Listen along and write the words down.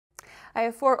I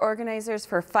have 4 organizers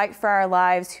for Fight for Our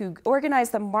Lives who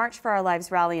organized the March for Our Lives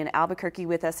rally in Albuquerque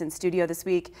with us in studio this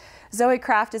week. Zoe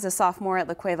Kraft is a sophomore at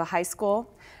La Cueva High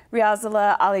School.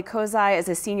 Riazala Ali Kozai is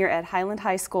a senior at Highland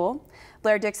High School.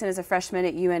 Blair Dixon is a freshman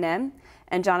at UNM.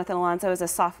 And Jonathan Alonso is a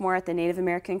sophomore at the Native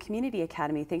American Community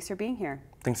Academy. Thanks for being here.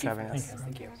 Thanks for having us.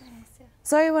 Thank you.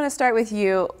 So I want to start with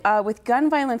you. With gun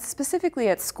violence, specifically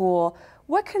at school,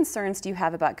 what concerns do you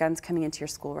have about guns coming into your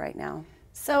school right now?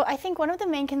 So I think one of the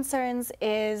main concerns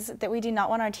is that we do not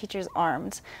want our teachers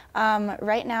armed.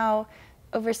 Right now,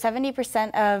 over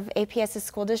 70% of APS's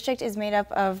school district is made up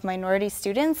of minority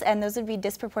students, and those would be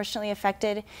disproportionately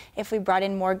affected if we brought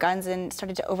in more guns and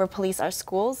started to over-police our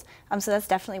schools. So that's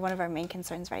definitely one of our main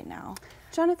concerns right now.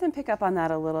 Jonathan, pick up on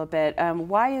that a little bit.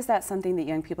 Why is that something that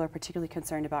young people are particularly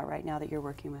concerned about right now that you're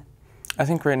working with? I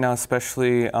think right now,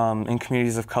 especially in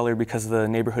communities of color, because of the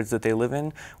neighborhoods that they live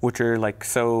in, which are like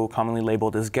so commonly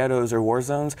labeled as ghettos or war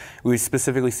zones, we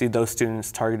specifically see those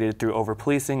students targeted through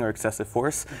over-policing or excessive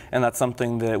force, and that's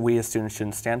something that we as students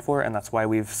shouldn't stand for, and that's why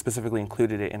we've specifically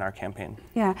included it in our campaign.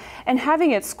 Yeah, and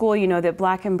having at school, you know, that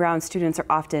black and brown students are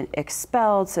often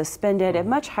expelled, suspended at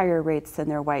much higher rates than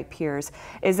their white peers.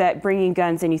 Is that bringing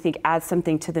guns in, you think, adds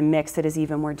something to the mix that is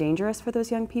even more dangerous for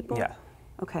those young people? Yeah.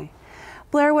 Okay.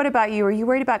 Blair, what about you? Are you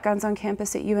worried about guns on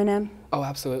campus at UNM? Oh,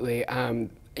 absolutely.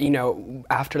 You know,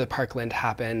 after the Parkland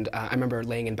happened, I remember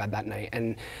laying in bed that night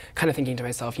and kind of thinking to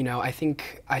myself, you know, I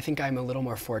think I'm a little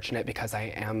more fortunate because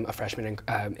I am a freshman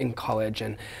in college,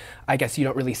 and I guess you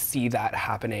don't really see that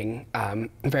happening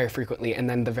very frequently. And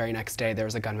then the very next day, there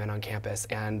was a gunman on campus,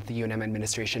 and the UNM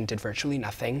administration did virtually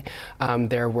nothing.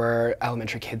 There were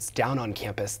elementary kids down on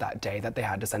campus that day that they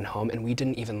had to send home, and we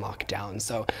didn't even lock down.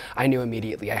 So I knew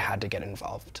immediately I had to get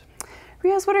involved.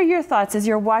 Riaz, what are your thoughts as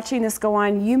you're watching this go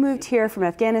on? You moved here from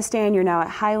Afghanistan, you're now at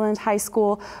Highland High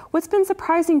School. What's been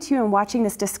surprising to you in watching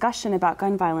this discussion about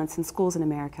gun violence in schools in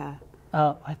America?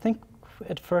 I think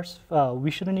at first we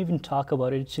shouldn't even talk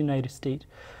about it. It's the United States.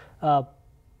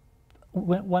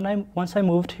 Once I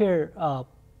moved here,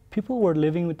 people were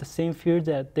living with the same fear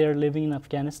that they're living in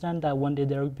Afghanistan, that one day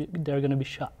they're going to be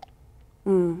shot.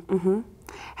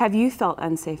 Have you felt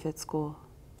unsafe at school?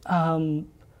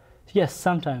 Yes,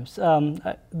 sometimes.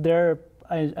 I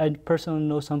personally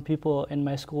know some people in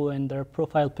my school, and their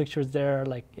profile pictures there are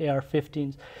like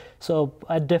AR-15s. So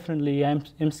I definitely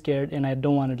am scared, and I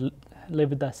don't want to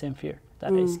live with that same fear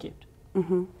that I escaped.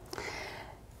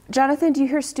 Jonathan, do you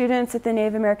hear students at the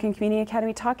Native American Community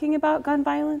Academy talking about gun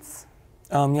violence?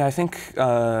 Yeah, I think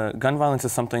gun violence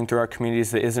is something through our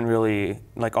communities that isn't really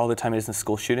like all the time it is in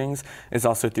school shootings. It's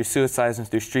also through suicides and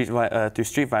through street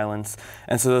violence.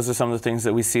 And so those are some of the things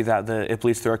that we see that it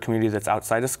bleeds through our community that's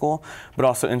outside of school. But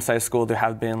also inside school, there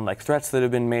have been like threats that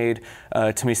have been made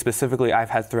to me specifically. I've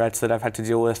had threats that I've had to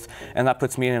deal with, and that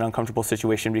puts me in an uncomfortable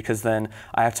situation because then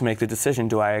I have to make the decision: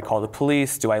 do I call the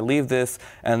police? Do I leave this?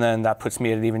 And then that puts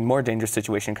me in an even more dangerous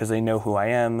situation because they know who I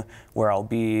am, where I'll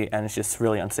be, and it's just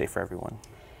really unsafe for everyone.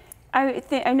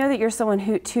 I know that you're someone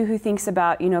who thinks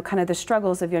about, you know, kind of the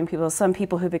struggles of young people, some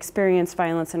people who've experienced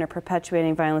violence and are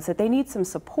perpetuating violence, that they need some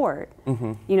support.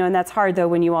 You know, and that's hard though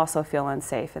when you also feel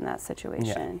unsafe in that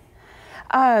situation.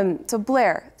 Yeah. So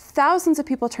Blair, thousands of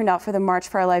people turned out for the March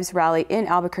for Our Lives rally in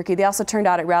Albuquerque. They also turned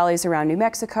out at rallies around New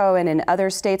Mexico and in other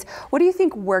states. What do you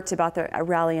think worked about the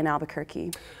rally in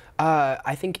Albuquerque?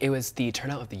 I think it was the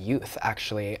turnout of the youth,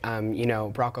 actually. You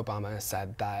know, Barack Obama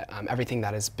said that everything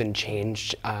that has been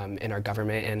changed in our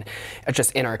government and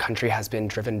just in our country has been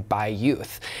driven by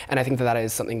youth. And I think that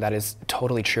is something that is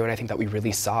totally true, and I think that we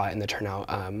really saw in the turnout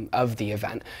of the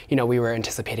event. You know, we were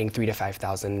anticipating 3,000 to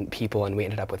 5,000 people, and we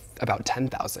ended up with about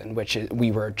 10,000, which we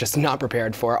were just not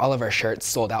prepared for. All of our shirts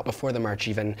sold out before the march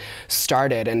even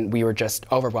started, and we were just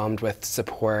overwhelmed with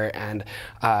support, and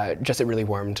just it really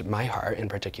warmed my heart in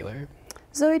particular.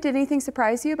 Zoe, did anything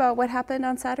surprise you about what happened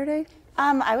on Saturday?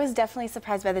 I was definitely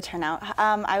surprised by the turnout.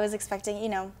 I was expecting, you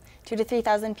know, 2,000 to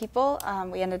 3,000 people.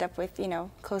 We ended up with, you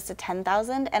know, close to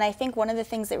 10,000. And I think one of the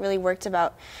things that really worked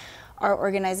about our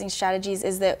organizing strategies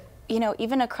is that, you know,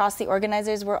 even across the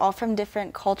organizers, we're all from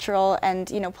different cultural and,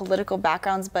 you know, political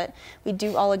backgrounds, but we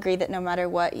do all agree that no matter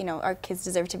what, you know, our kids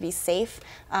deserve to be safe,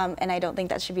 and I don't think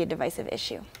that should be a divisive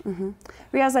issue.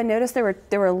 Riaz, I noticed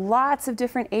there were lots of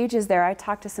different ages there. I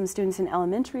talked to some students in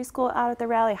elementary school out at the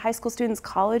rally, high school students,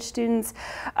 college students.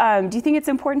 Do you think it's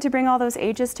important to bring all those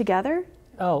ages together?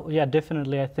 Oh, yeah,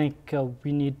 definitely. I think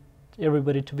we need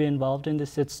everybody to be involved in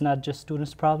this. It's not just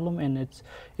students' problem, and it's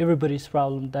everybody's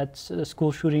problem. That's a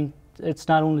school shooting. It's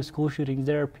not only school shootings.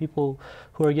 There are people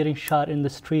who are getting shot in the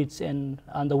streets and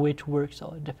on the way to work,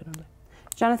 so definitely.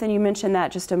 Jonathan, you mentioned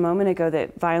that just a moment ago,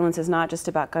 that violence is not just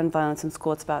about gun violence in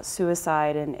school, it's about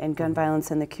suicide and gun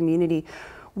violence in the community.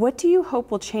 What do you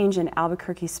hope will change in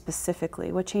Albuquerque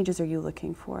specifically? What changes are you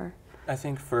looking for? I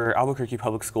think for Albuquerque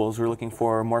Public Schools, we're looking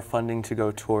for more funding to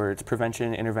go towards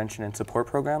prevention, intervention, and support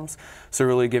programs. So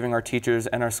really giving our teachers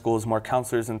and our schools more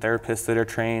counselors and therapists that are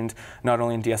trained not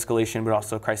only in de-escalation, but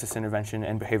also crisis intervention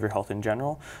and behavioral health in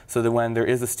general. So that when there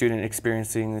is a student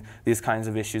experiencing these kinds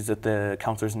of issues, that the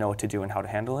counselors know what to do and how to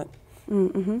handle it.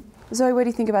 Mm-hmm. Zoe, what do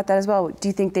you think about that as well? Do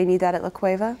you think they need that at La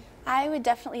Cueva? I would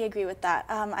definitely agree with that.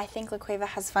 I think La Cueva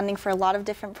has funding for a lot of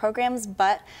different programs,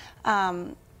 but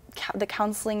the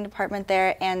counseling department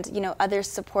there and other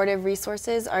supportive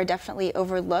resources are definitely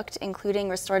overlooked, including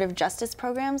restorative justice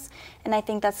programs, and I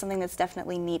think that's something that's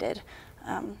definitely needed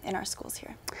in our schools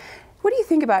here. What do you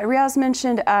think about it? Riaz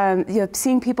mentioned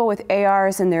seeing people with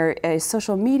ARs in their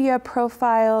social media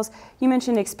profiles. You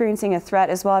mentioned experiencing a threat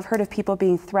as well. I've heard of people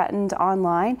being threatened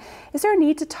online. Is there a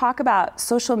need to talk about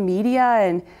social media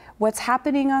and what's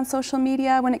happening on social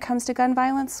media when it comes to gun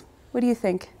violence? What do you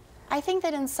think? I think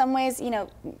that in some ways,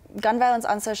 gun violence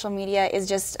on social media is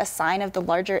just a sign of the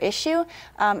larger issue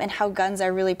and how guns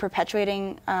are really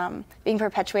being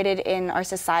perpetuated in our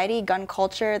society, gun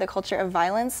culture, the culture of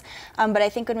violence. But I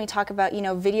think when we talk about,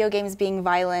 video games being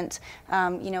violent,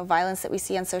 violence that we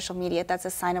see on social media, that's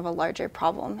a sign of a larger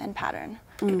problem and pattern.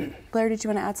 Blair, did you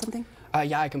want to add something?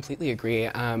 Yeah, I completely agree.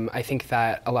 I think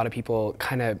that a lot of people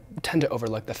kind of tend to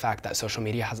overlook the fact that social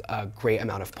media has a great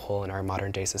amount of pull in our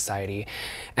modern day society,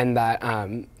 and that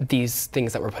these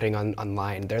things that we're putting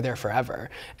online, they're there forever.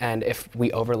 And if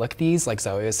we overlook these, like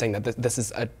Zoe was saying, that this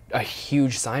is a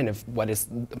huge sign of what is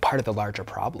part of the larger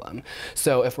problem.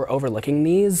 So if we're overlooking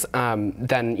these,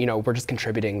 then we're just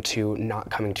contributing to not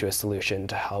coming to a solution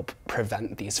to help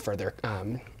prevent these further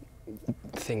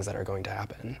things that are going to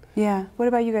happen. Yeah. What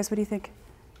about you guys? What do you think?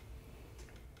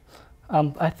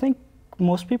 I think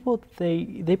most people,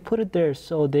 they put it there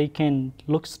so they can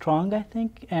look strong, I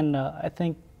think, and I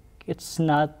think it's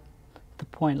not the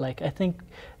point. Like, I think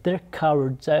they're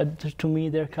cowards. To me,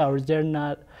 they're cowards. They're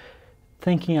not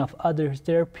thinking of others.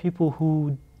 There are people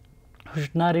who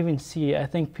should not even see. I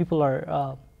think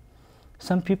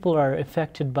some people are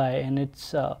affected by it, and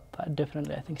it's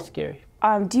definitely, I think, scary.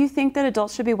 Do you think that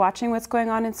adults should be watching what's going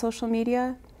on in social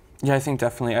media? Yeah, I think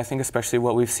definitely. I think especially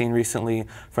what we've seen recently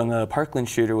from the Parkland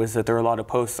shooter was that there were a lot of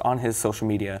posts on his social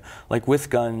media, like with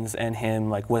guns and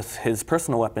him, like with his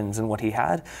personal weapons and what he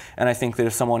had. And I think that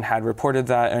if someone had reported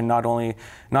that, and not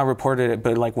reported it,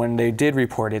 but like when they did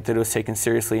report it, that it was taken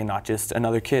seriously and not just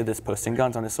another kid that's posting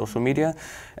guns on his social media.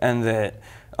 And that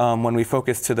when we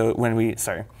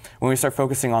start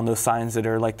focusing on those signs that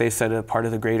are, like they said, a part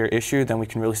of the greater issue, then we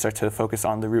can really start to focus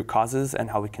on the root causes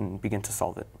and how we can begin to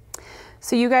solve it.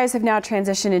 So you guys have now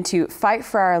transitioned into Fight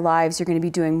for Our Lives. You're going to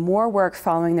be doing more work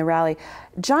following the rally.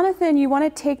 Jonathan, you want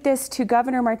to take this to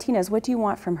Governor Martinez. What do you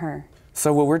want from her?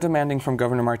 So what we're demanding from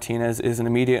Governor Martinez is an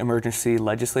immediate emergency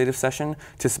legislative session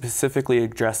to specifically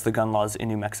address the gun laws in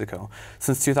New Mexico.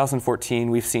 Since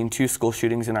 2014, we've seen 2 school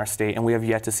shootings in our state, and we have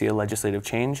yet to see a legislative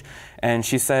change. And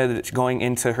she said, going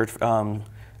into her,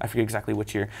 I forget exactly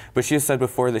which year, but she has said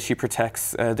before that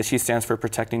she stands for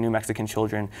protecting New Mexican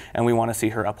children, and we want to see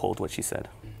her uphold what she said.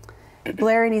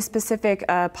 Blair, any specific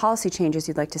policy changes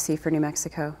you'd like to see for New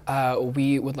Mexico?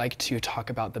 We would like to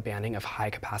talk about the banning of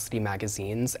high-capacity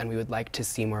magazines, and we would like to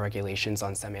see more regulations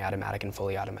on semi-automatic and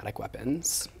fully automatic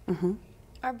weapons. Mm-hmm.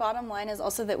 Our bottom line is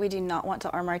also that we do not want to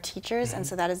arm our teachers, and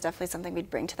so that is definitely something we'd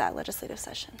bring to that legislative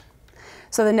session.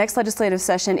 So the next legislative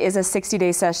session is a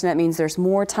 60-day session. That means there's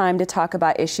more time to talk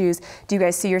about issues. Do you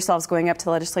guys see yourselves going up to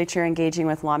the legislature, engaging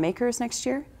with lawmakers next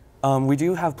year? We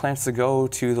do have plans to go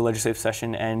to the legislative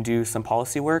session and do some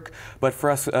policy work, but for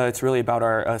us, it's really about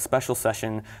our special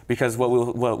session, because what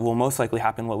will most likely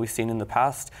happen, what we've seen in the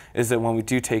past, is that when we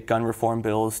do take gun reform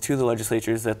bills to the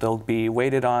legislatures, that they'll be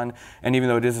waited on, and even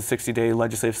though it is a 60-day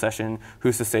legislative session,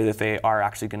 who's to say that they are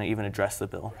actually going to even address the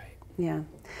bill? Right. Yeah.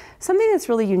 Something that's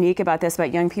really unique about this,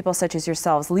 about young people such as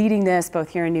yourselves leading this both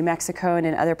here in New Mexico and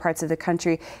in other parts of the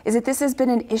country, is that this has been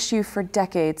an issue for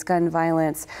decades, gun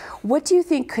violence. What do you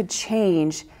think could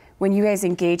change when you guys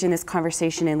engage in this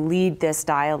conversation and lead this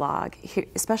dialogue,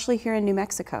 especially here in New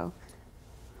Mexico?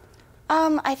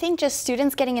 I think just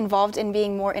students getting involved in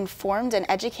being more informed and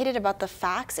educated about the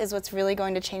facts is what's really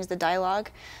going to change the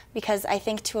dialogue, because I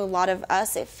think to a lot of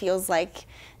us it feels like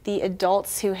the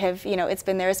adults who have, it's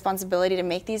been their responsibility to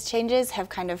make these changes have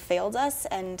kind of failed us,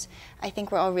 and I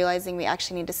think we're all realizing we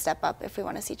actually need to step up if we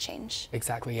want to see change.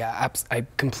 Exactly, yeah, I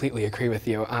completely agree with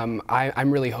you.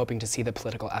 I'm really hoping to see the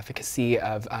political efficacy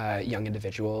of young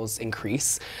individuals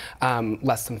increase.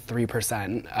 Less than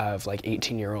 3% of like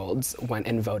 18-year-olds went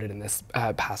and voted in this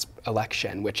past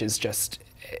election, which is just,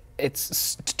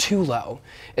 it's too low.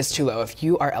 It's too low. If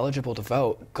you are eligible to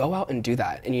vote, go out and do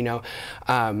that. And you know,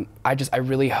 I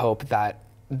really hope that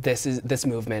this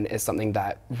movement is something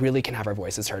that really can have our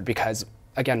voices heard, because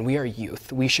again, we are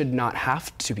youth. We should not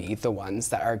have to be the ones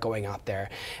that are going out there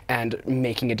and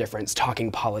making a difference,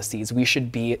 talking policies. We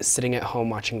should be sitting at home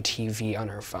watching TV on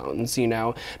our phones, you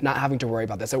know, not having to worry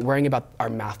about this, or worrying about our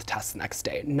math test the next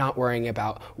day, not worrying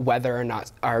about whether or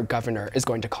not our governor is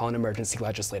going to call an emergency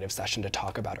legislative session to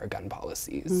talk about our gun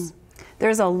policies.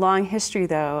 There's a long history,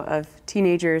 though, of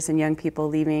teenagers and young people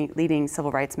leading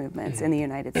civil rights movements in the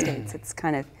United States. It's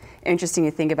kind of interesting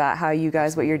to think about how you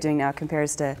guys, what you're doing now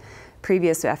compares to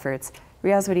previous efforts.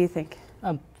 Riaz, what do you think?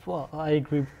 Well, I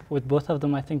agree with both of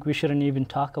them. I think we shouldn't even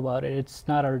talk about it. It's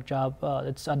not our job.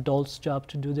 It's adults' job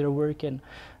to do their work, and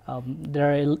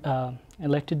they're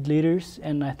elected leaders,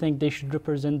 and I think they should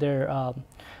represent their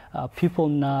people,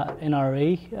 not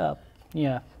NRA.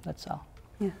 Yeah, that's all.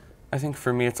 Yeah. I think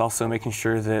for me, it's also making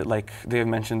sure that, like they have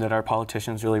mentioned, that our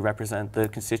politicians really represent the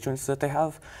constituents that they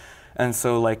have. And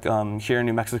so, like here in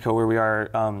New Mexico, where we are,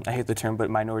 I hate the term, but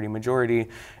minority majority,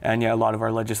 and yeah, a lot of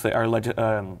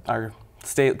our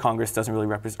state Congress doesn't really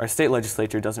represent, our state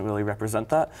legislature doesn't really represent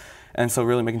that. And so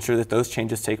really making sure that those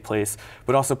changes take place,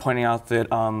 but also pointing out that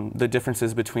the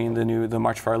differences between the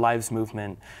March for Our Lives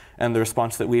movement and the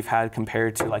response that we've had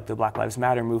compared to like the Black Lives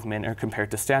Matter movement, or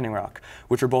compared to Standing Rock,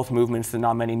 which are both movements that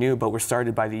not many knew, but were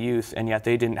started by the youth, and yet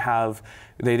they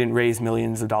didn't raise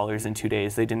millions of dollars in 2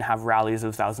 days. They didn't have rallies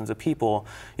of thousands of people.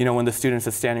 You know, when the students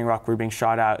at Standing Rock were being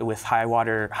shot at with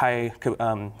high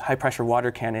pressure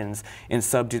water cannons in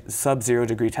sub-0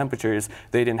 degree temperatures,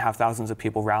 they didn't have thousands of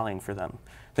people rallying for them.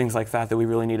 Things like that we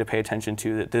really need to pay attention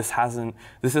to, that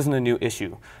this isn't a new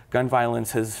issue. Gun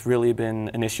violence has really been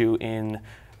an issue in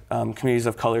communities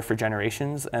of color for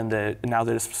generations, and that now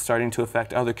that it's starting to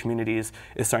affect other communities,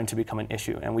 it's starting to become an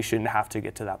issue, and we shouldn't have to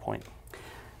get to that point.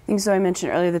 I think so. I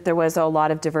mentioned earlier that there was a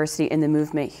lot of diversity in the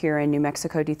movement here in New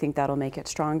Mexico. Do you think that'll make it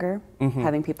stronger,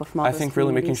 having people from all those communities?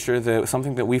 Really making sure that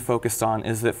something that we focused on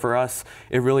is that for us,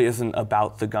 it really isn't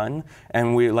about the gun.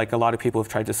 And we, like a lot of people have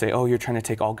tried to say, oh, you're trying to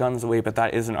take all guns away, but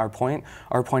that isn't our point.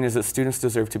 Our point is that students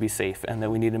deserve to be safe, and that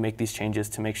we need to make these changes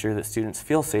to make sure that students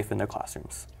feel safe in their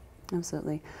classrooms.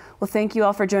 Absolutely. Well, thank you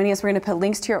all for joining us. We're going to put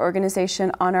links to your organization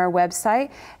on our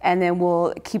website, and then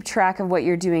we'll keep track of what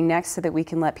you're doing next so that we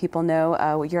can let people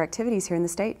know your activities here in the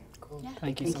state. Cool. Yeah.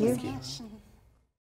 Thank you so much.